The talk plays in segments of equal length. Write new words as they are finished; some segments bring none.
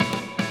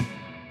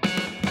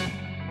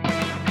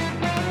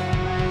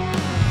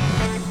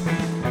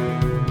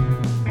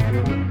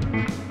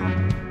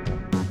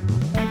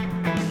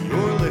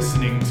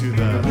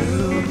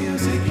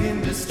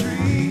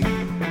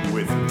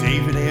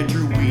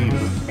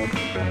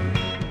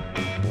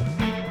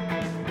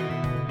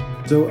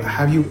So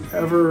have you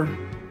ever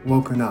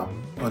woken up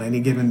on any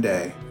given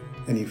day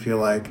and you feel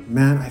like,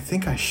 man, I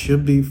think I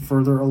should be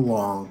further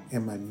along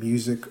in my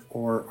music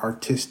or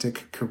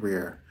artistic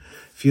career?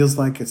 Feels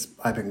like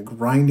I've been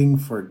grinding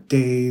for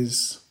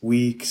days,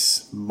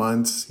 weeks,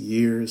 months,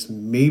 years,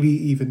 maybe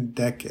even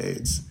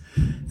decades,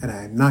 and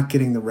I'm not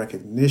getting the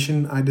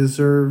recognition I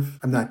deserve.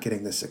 I'm not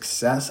getting the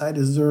success I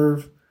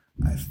deserve.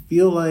 I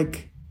feel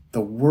like the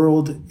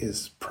world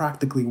is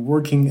practically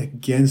working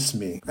against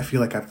me. I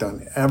feel like I've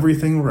done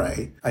everything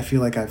right. I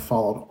feel like I've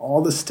followed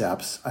all the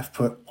steps. I've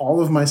put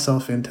all of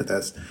myself into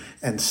this,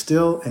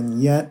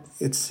 and yet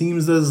it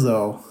seems as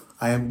though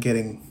I am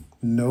getting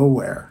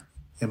nowhere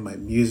in my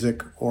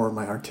music or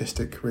my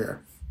artistic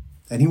career.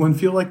 Anyone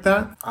feel like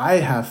that? I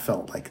have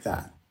felt like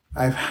that.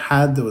 I've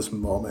had those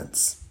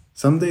moments.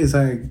 Some days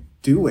I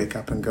do wake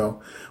up and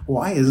go,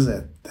 why is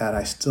it that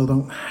I still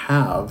don't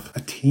have a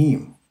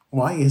team?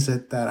 Why is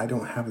it that I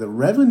don't have the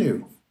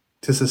revenue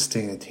to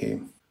sustain a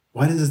team?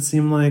 Why does it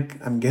seem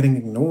like I'm getting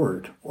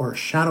ignored or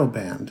shadow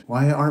banned?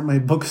 Why aren't my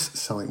books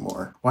selling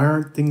more? Why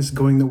aren't things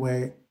going the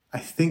way I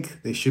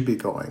think they should be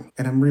going?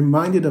 And I'm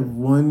reminded of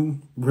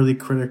one really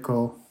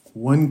critical,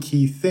 one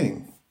key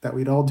thing that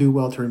we'd all do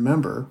well to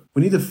remember.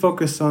 We need to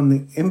focus on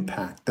the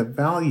impact, the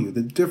value,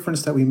 the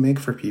difference that we make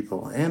for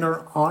people and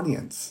our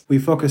audience. We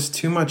focus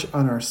too much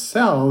on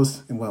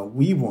ourselves and what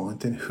we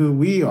want and who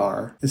we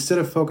are, instead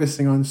of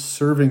focusing on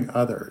serving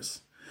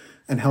others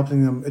and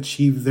helping them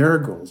achieve their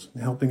goals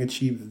and helping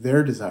achieve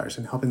their desires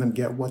and helping them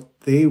get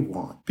what they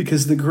want.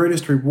 Because the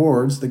greatest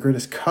rewards, the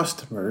greatest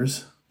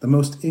customers, the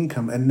most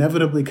income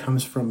inevitably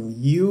comes from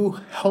you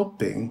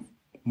helping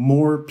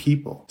more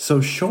people. So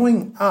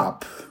showing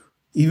up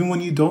even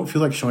when you don't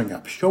feel like showing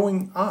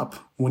up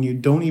when you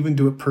don't even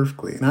do it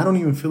perfectly. And I don't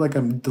even feel like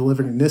I'm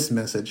delivering this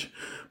message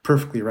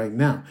perfectly right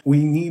now.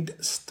 We need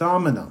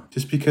stamina.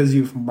 Just because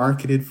you've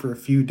marketed for a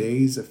few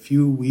days, a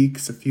few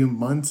weeks, a few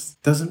months,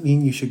 doesn't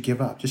mean you should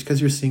give up. Just because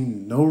you're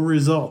seeing no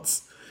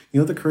results. You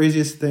know the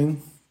craziest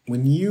thing?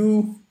 When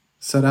you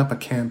set up a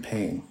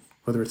campaign,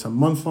 whether it's a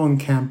month-long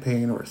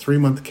campaign or a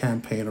 3-month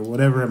campaign or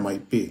whatever it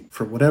might be,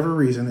 for whatever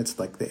reason, it's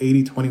like the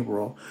 80-20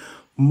 rule.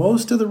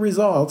 Most of the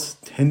results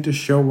tend to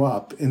show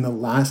up in the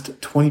last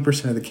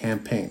 20% of the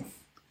campaign.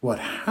 What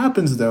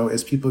happens though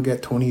is people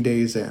get 20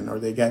 days in, or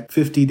they get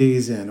 50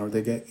 days in, or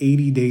they get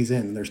 80 days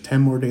in. There's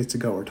 10 more days to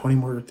go, or 20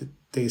 more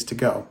days to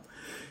go.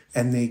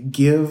 And they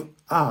give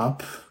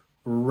up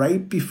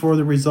right before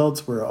the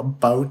results were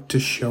about to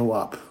show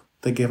up.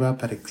 They give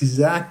up at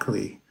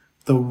exactly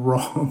the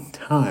wrong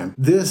time.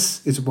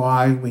 This is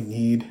why we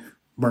need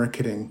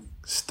marketing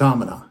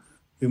stamina.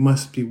 We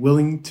must be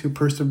willing to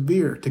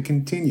persevere, to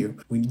continue.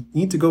 We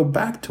need to go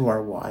back to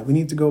our why. We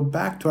need to go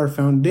back to our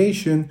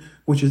foundation,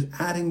 which is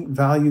adding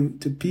value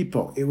to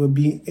people. It would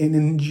be an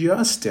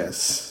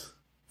injustice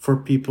for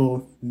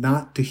people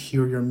not to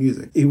hear your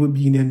music. It would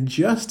be an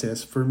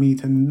injustice for me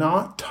to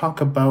not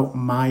talk about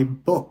my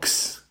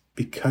books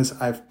because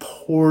I've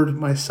poured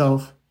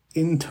myself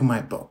into my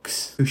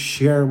books to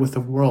share with the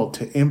world,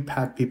 to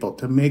impact people,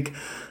 to make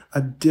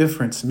a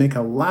difference, make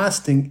a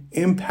lasting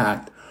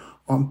impact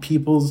on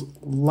people's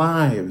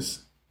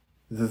lives.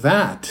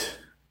 That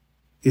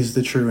is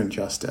the true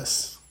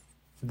injustice.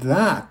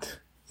 That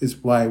is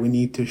why we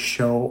need to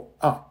show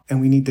up, and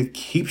we need to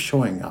keep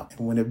showing up.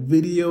 And when a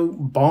video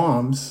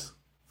bombs,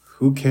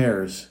 who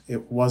cares?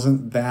 It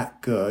wasn't that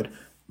good.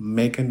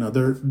 Make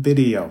another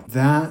video.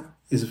 That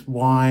is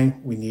why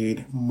we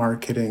need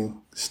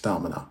marketing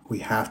stamina. We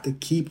have to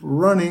keep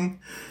running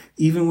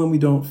even when we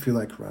don't feel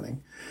like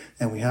running.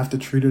 And we have to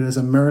treat it as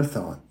a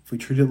marathon. If we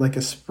treat it like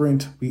a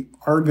sprint, we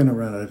are going to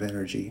run out of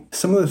energy.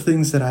 Some of the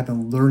things that I've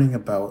been learning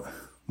about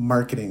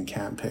marketing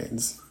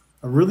campaigns,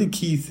 a really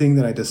key thing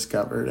that I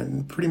discovered,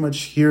 and pretty much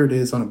here it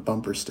is on a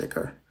bumper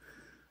sticker.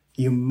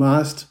 You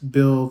must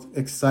build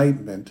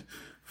excitement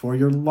for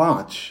your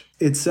launch.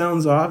 It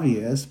sounds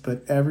obvious,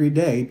 but every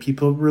day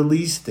people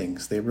release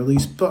things. They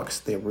release books,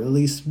 they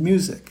release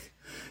music.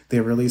 They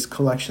release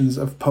collections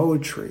of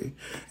poetry,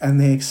 and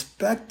they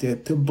expect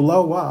it to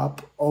blow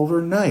up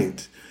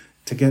overnight,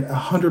 to get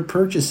 100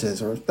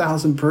 purchases or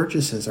 1,000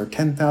 purchases or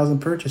 10,000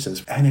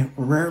 purchases. And it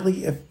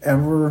rarely, if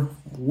ever,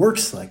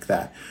 works like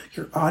that.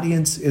 Your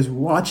audience is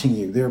watching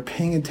you. They're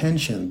paying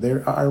attention. They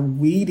are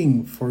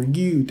waiting for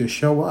you to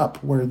show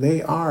up where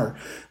they are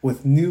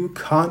with new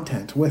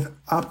content, with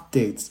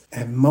updates.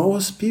 And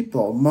most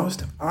people,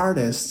 most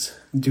artists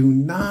do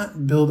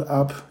not build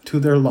up to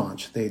their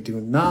launch. They do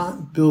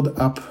not build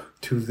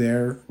up to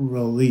their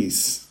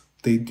release.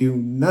 They do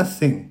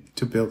nothing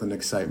to build an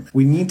excitement.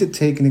 We need to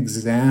take an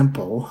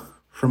example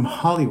from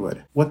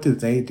Hollywood. What do?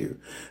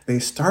 They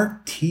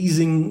start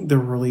teasing the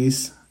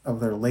release of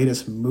their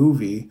latest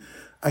movie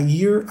a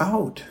year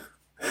out.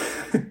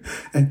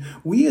 And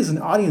we as an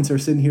audience are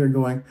sitting here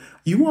going,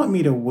 you want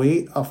me to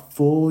wait a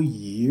full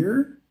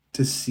year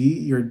to see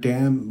your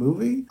damn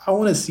movie? I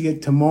want to see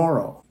it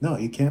tomorrow. No,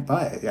 you can't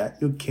buy it yet.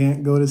 You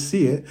can't go to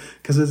see it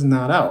because it's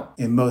not out.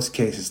 In most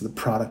cases, the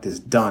product is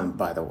done,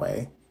 by the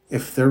way.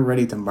 If they're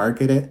ready to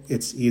market it,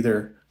 it's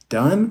either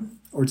done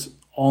or it's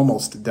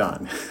almost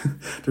done.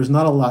 There's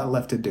not a lot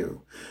left to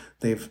do.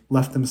 They've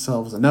left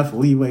themselves enough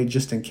leeway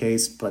just in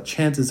case, but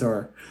chances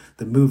are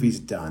the movie's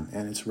done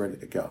and it's ready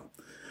to go.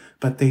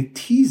 But they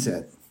tease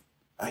it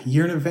a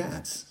year in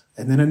advance,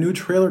 and then a new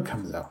trailer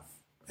comes out,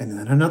 and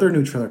then another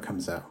new trailer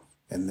comes out,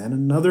 and then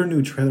another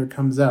new trailer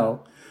comes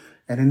out.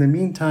 And in the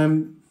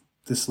meantime,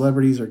 the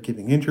celebrities are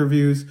giving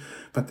interviews,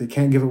 but they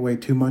can't give away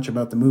too much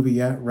about the movie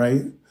yet,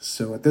 right?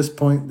 So at this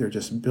point, they're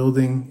just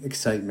building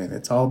excitement.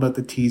 It's all about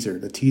the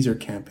teaser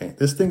campaign.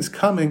 This thing's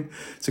coming.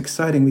 It's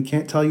exciting. We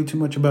can't tell you too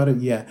much about it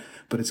yet,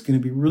 but it's going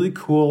to be really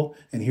cool.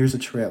 And here's a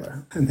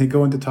trailer. And they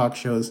go into talk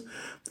shows.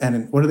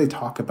 And what do they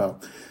talk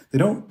about? They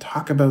don't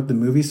talk about the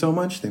movie so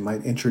much. They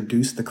might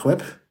introduce the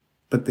clip,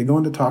 but they go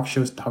into talk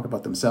shows to talk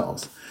about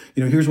themselves.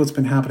 Here's what's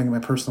been happening in my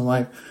personal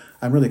life.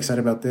 I'm really excited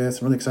about this.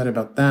 I'm really excited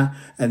about that.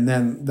 And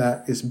then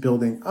that is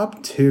building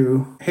up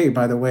to, hey,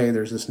 by the way,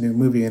 there's this new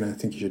movie and I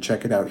think you should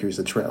check it out. Here's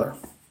the trailer.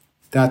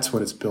 That's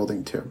what it's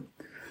building to.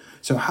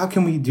 So how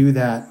can we do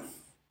that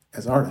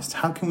as artists?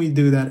 How can we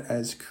do that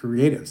as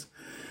creatives?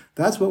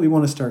 That's what we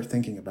want to start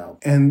thinking about.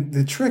 And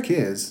the trick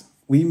is,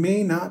 we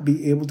may not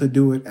be able to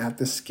do it at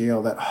the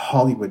scale that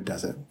Hollywood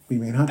does it. We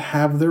may not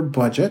have their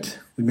budget.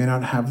 We may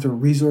not have their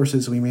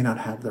resources. We may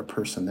not have their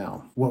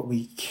personnel. What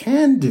we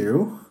can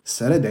do,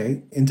 set a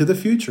date into the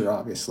future,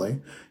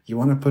 obviously. You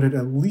want to put it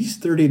at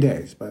least 30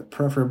 days, but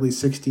preferably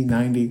 60,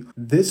 90.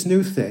 This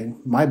new thing,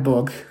 my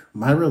book,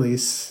 my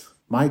release,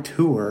 my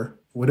tour,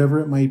 whatever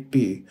it might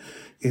be,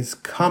 is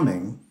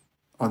coming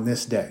on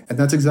this day. And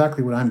that's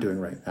exactly what I'm doing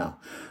right now.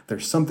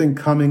 There's something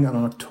coming on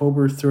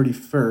October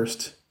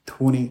 31st,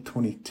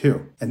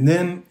 2022. And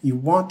then you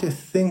want to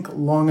think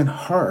long and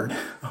hard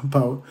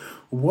about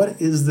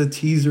what is the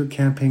teaser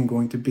campaign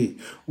going to be?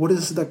 What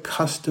is the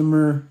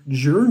customer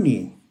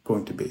journey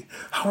going to be?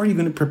 How are you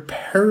going to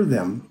prepare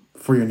them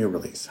for your new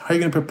release? How are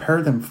you going to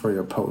prepare them for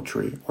your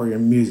poetry or your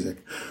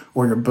music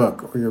or your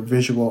book or your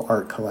visual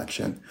art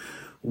collection?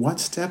 What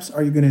steps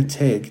are you going to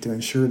take to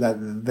ensure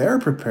that they're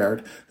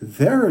prepared,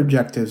 their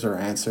objectives are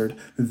answered,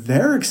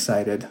 they're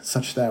excited,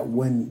 such that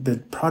when the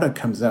product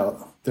comes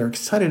out, they're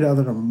excited out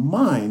of their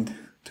mind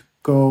to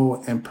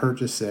go and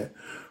purchase it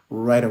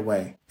right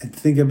away? And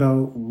think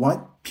about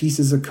what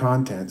pieces of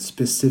content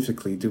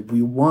specifically do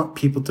we want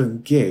people to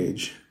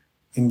engage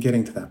in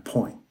getting to that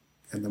point.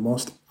 And the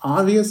most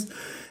obvious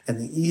and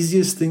the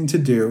easiest thing to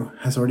do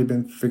has already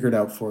been figured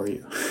out for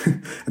you.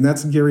 And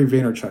that's Gary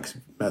Vaynerchuk's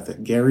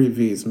method, Gary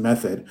V's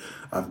method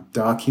of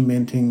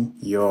documenting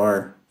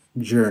your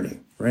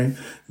journey, right?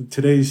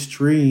 Today's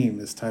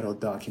stream is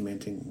titled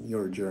Documenting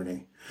Your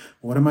Journey.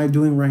 What am I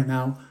doing right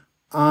now?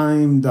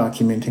 I'm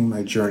documenting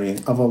my journey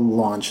of a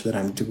launch that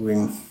I'm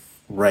doing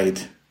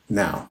right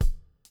now.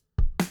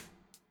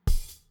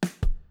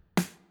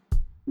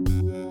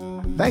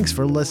 Thanks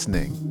for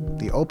listening.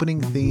 The opening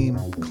theme,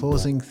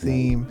 closing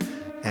theme,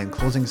 and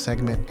closing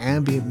segment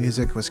ambient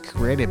music was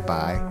created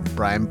by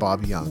Brian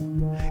Bob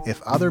Young.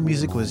 If other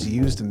music was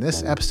used in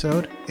this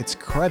episode, it's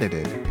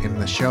credited in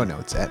the show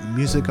notes at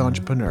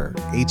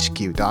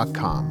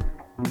musicentrepreneurhq.com.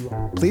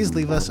 Please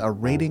leave us a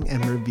rating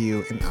and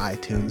review in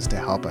iTunes to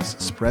help us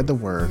spread the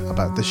word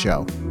about the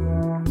show.